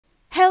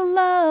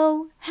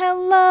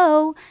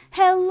hello,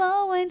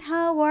 hello, and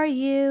how are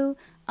you?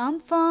 I'm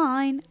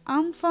fine,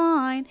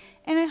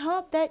 and I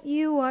hope that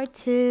you are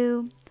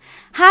too.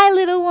 Hi,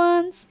 little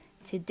ones!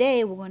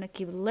 Today we're going to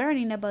keep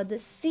learning about the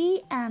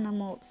sea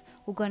animals.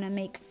 We're going to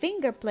make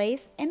finger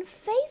plays and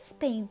face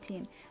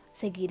painting.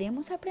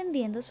 Seguiremos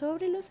aprendiendo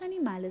sobre los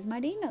animales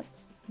marinos.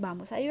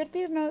 Vamos a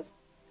divertirnos.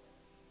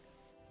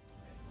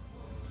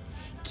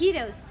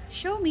 Kiddos,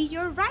 show me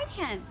your right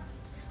hand.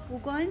 We're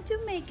going to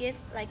make it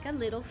like a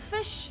little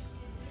fish.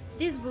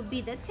 This will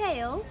be the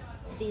tail,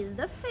 this is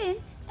the fin,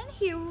 and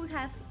here we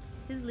have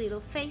his little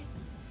face.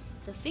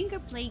 The finger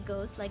play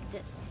goes like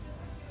this.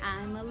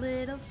 I'm a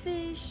little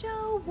fish,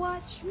 oh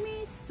watch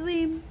me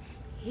swim.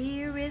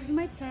 Here is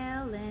my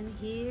tail and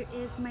here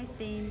is my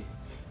fin.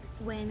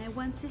 When I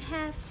want to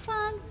have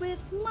fun with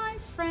my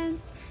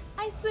friends,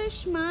 I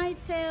swish my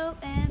tail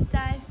and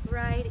dive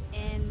right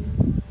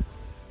in.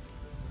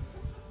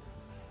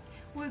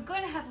 We're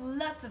going to have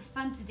lots of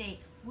fun today.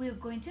 We're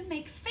going to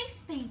make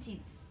face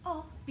painting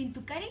or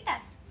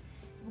pintucaritas.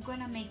 We're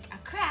going to make a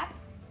crab,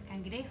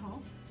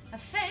 cangrejo, a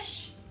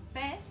fish,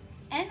 pez,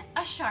 and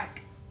a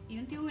shark, y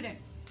un tiburón.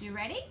 You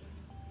ready?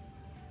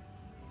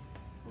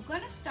 We're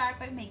going to start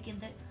by making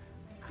the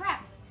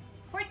crab.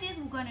 For this,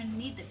 we're going to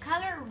need the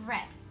color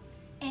red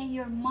and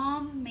your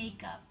mom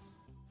makeup.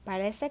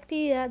 Para esta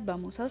actividad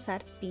vamos a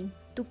usar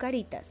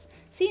pintucaritas,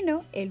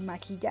 sino el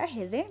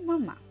maquillaje de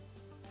mamá.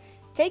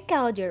 Take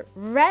out your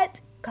red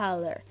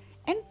color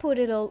and put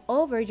it all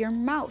over your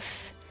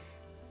mouth,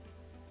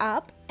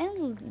 up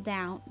and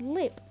down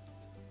lip.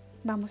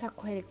 Vamos a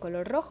coger el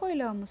color rojo y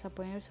lo vamos a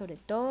poner sobre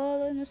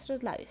todos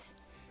nuestros labios.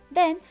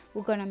 Then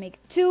we're gonna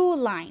make two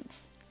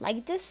lines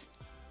like this.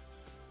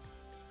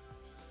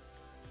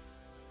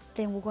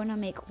 Then we're gonna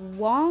make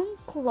one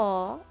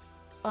claw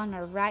on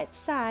our right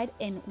side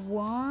and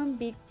one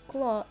big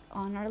claw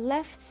on our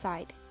left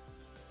side,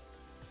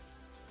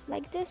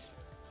 like this.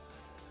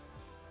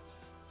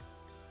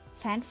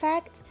 Fun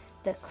fact,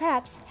 the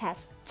crabs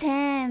have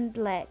 10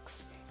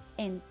 legs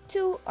and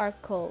 2 are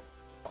called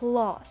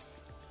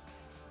claws.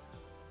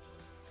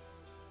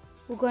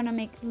 We're gonna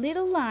make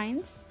little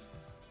lines.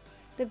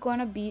 They're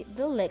gonna be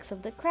the legs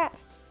of the crab.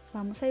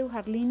 Vamos a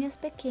dibujar líneas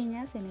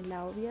pequeñas en el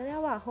lado de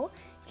abajo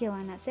que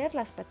van a ser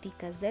las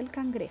paticas del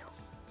cangrejo.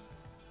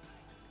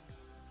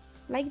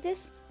 Like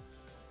this.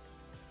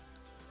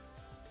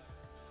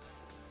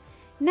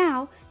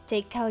 Now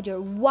take out your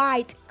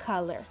white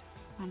color.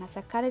 Van a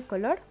sacar el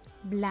color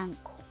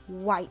blanco,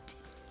 white.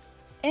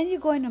 And you're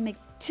going to make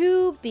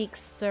two big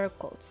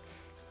circles.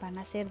 Van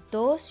a ser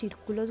dos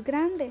círculos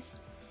grandes.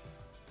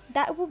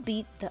 That will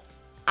be the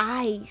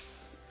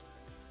eyes.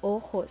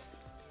 Ojos,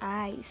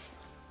 eyes.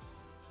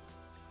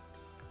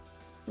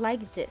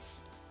 Like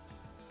this.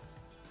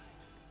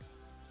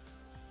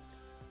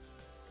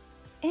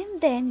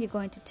 And then you're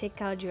going to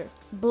take out your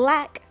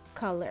black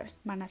color.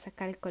 Van a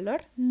sacar el color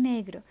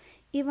negro.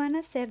 Y van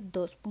a ser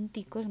dos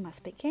punticos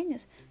más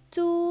pequeños.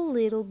 Two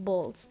little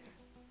balls.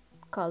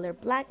 Color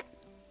black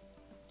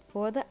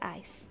for the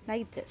eyes,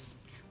 like this.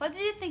 What do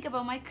you think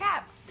about my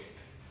crab?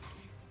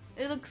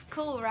 It looks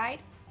cool, right?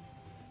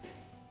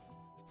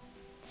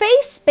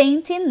 Face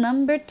painting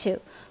number 2.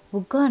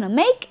 We're gonna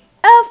make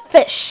a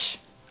fish.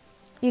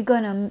 You're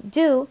gonna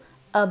do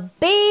a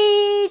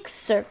big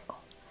circle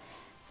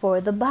for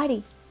the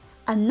body,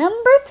 a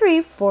number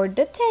 3 for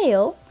the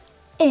tail,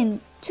 and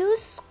 2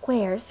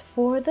 squares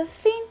for the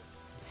fin.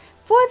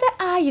 For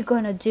the eye, you're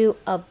gonna do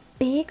a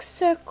big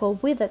circle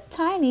with a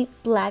tiny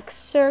black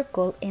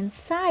circle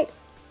inside.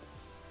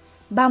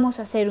 Vamos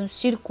a hacer un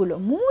círculo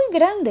muy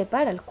grande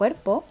para el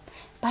cuerpo.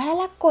 Para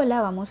la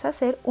cola vamos a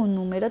hacer un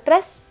número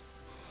 3.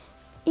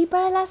 Y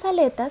para las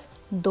aletas,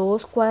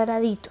 2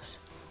 cuadraditos.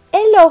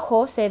 El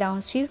ojo será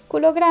un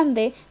círculo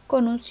grande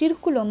con un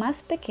círculo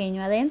más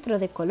pequeño adentro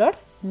de color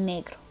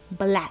negro,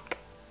 black.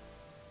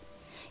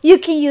 You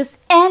can use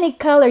any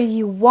color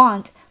you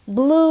want,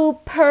 blue,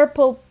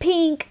 purple,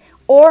 pink,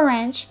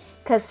 orange,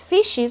 because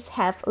fishes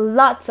have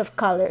lots of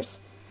colors.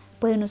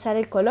 Pueden usar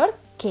el color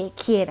que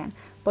quieran,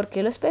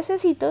 porque los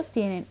pececitos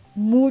tienen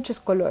muchos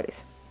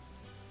colores.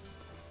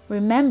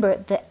 Remember,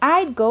 the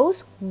eye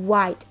goes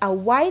white, a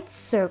white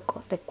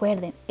circle.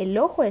 Recuerden, el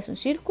ojo es un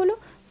círculo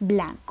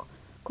blanco,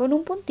 con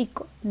un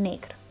puntico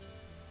negro.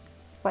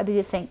 What do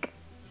you think?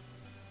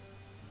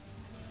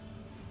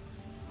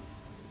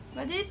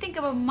 What do you think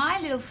about my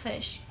little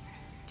fish?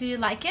 Do you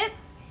like it?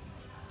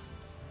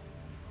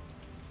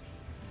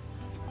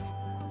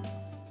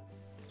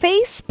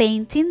 Face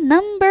painting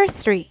number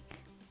 3.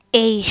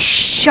 A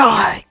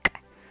shark.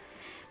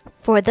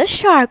 For the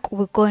shark,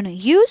 we're going to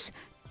use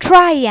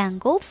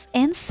triangles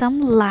and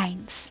some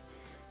lines.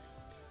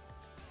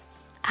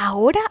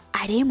 Ahora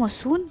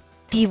haremos un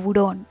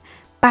tiburón.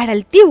 Para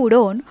el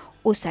tiburón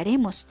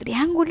usaremos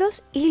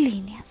triángulos y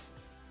líneas.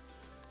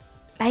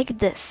 Like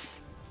this.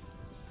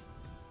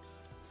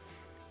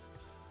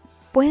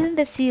 Pueden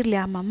decirle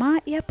a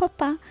mamá y a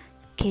papá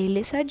que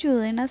les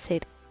ayuden a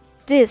hacer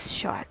this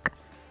shark.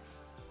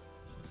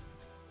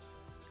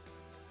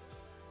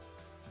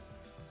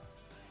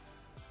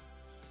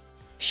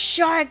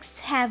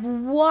 Sharks have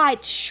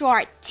white,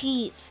 sharp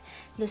teeth.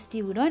 Los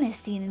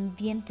tiburones tienen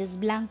dientes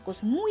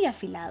blancos muy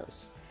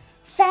afilados.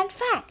 Fun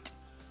fact.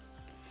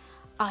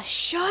 A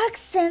shark's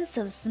sense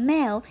of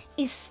smell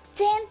is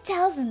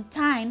 10,000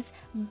 times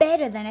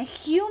better than a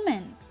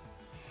human.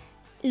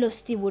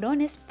 Los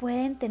tiburones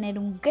pueden tener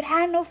un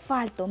gran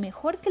olfato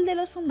mejor que el de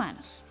los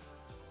humanos.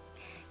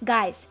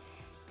 Guys,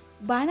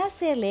 van a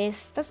hacerle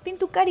estas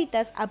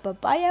pintucaritas a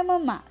papá y a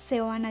mamá. Se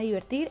van a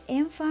divertir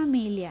en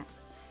familia.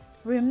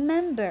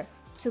 Remember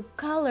to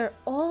color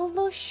all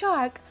those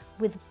sharks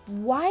with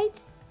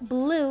white,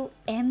 blue,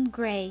 and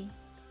gray.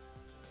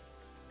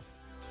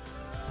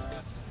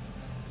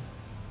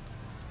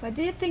 What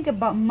do you think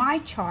about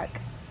my shark?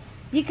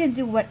 You can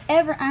do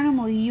whatever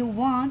animal you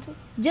want.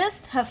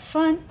 Just have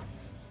fun.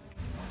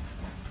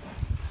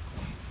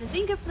 The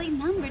finger play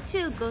number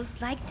 2 goes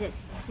like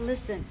this.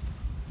 Listen.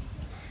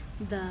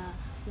 The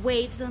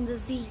waves on the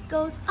sea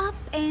goes up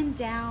and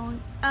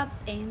down, up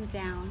and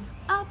down,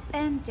 up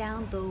and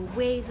down. The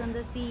waves on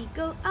the sea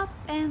go up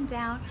and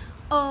down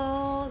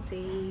all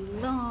day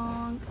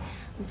long.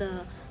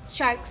 The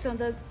sharks on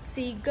the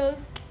sea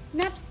goes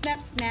snap,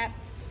 snap, snap,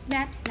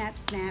 snap, snap,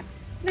 snap,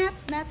 snap,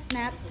 snap,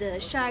 snap. The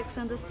sharks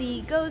on the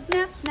sea go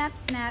snap, snap,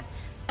 snap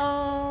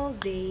all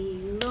day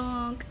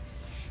long.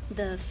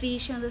 The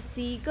fish on the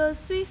sea goes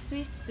swish,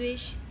 swish,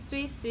 swish,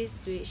 swish, swish,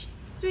 swish,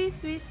 swish,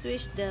 swish,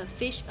 swish. The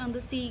fish on the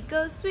sea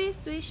goes swish,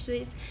 swish,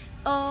 swish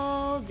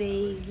all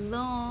day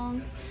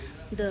long.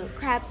 The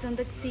crabs on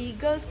the sea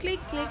goes click,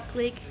 click,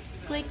 click,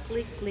 click,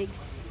 click, click,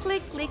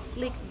 click, click,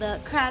 click. The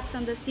crabs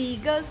on the sea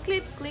goes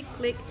click, click,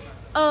 click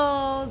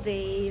all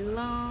day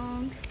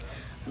long.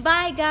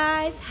 Bye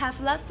guys, have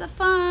lots of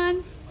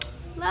fun.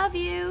 Love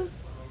you.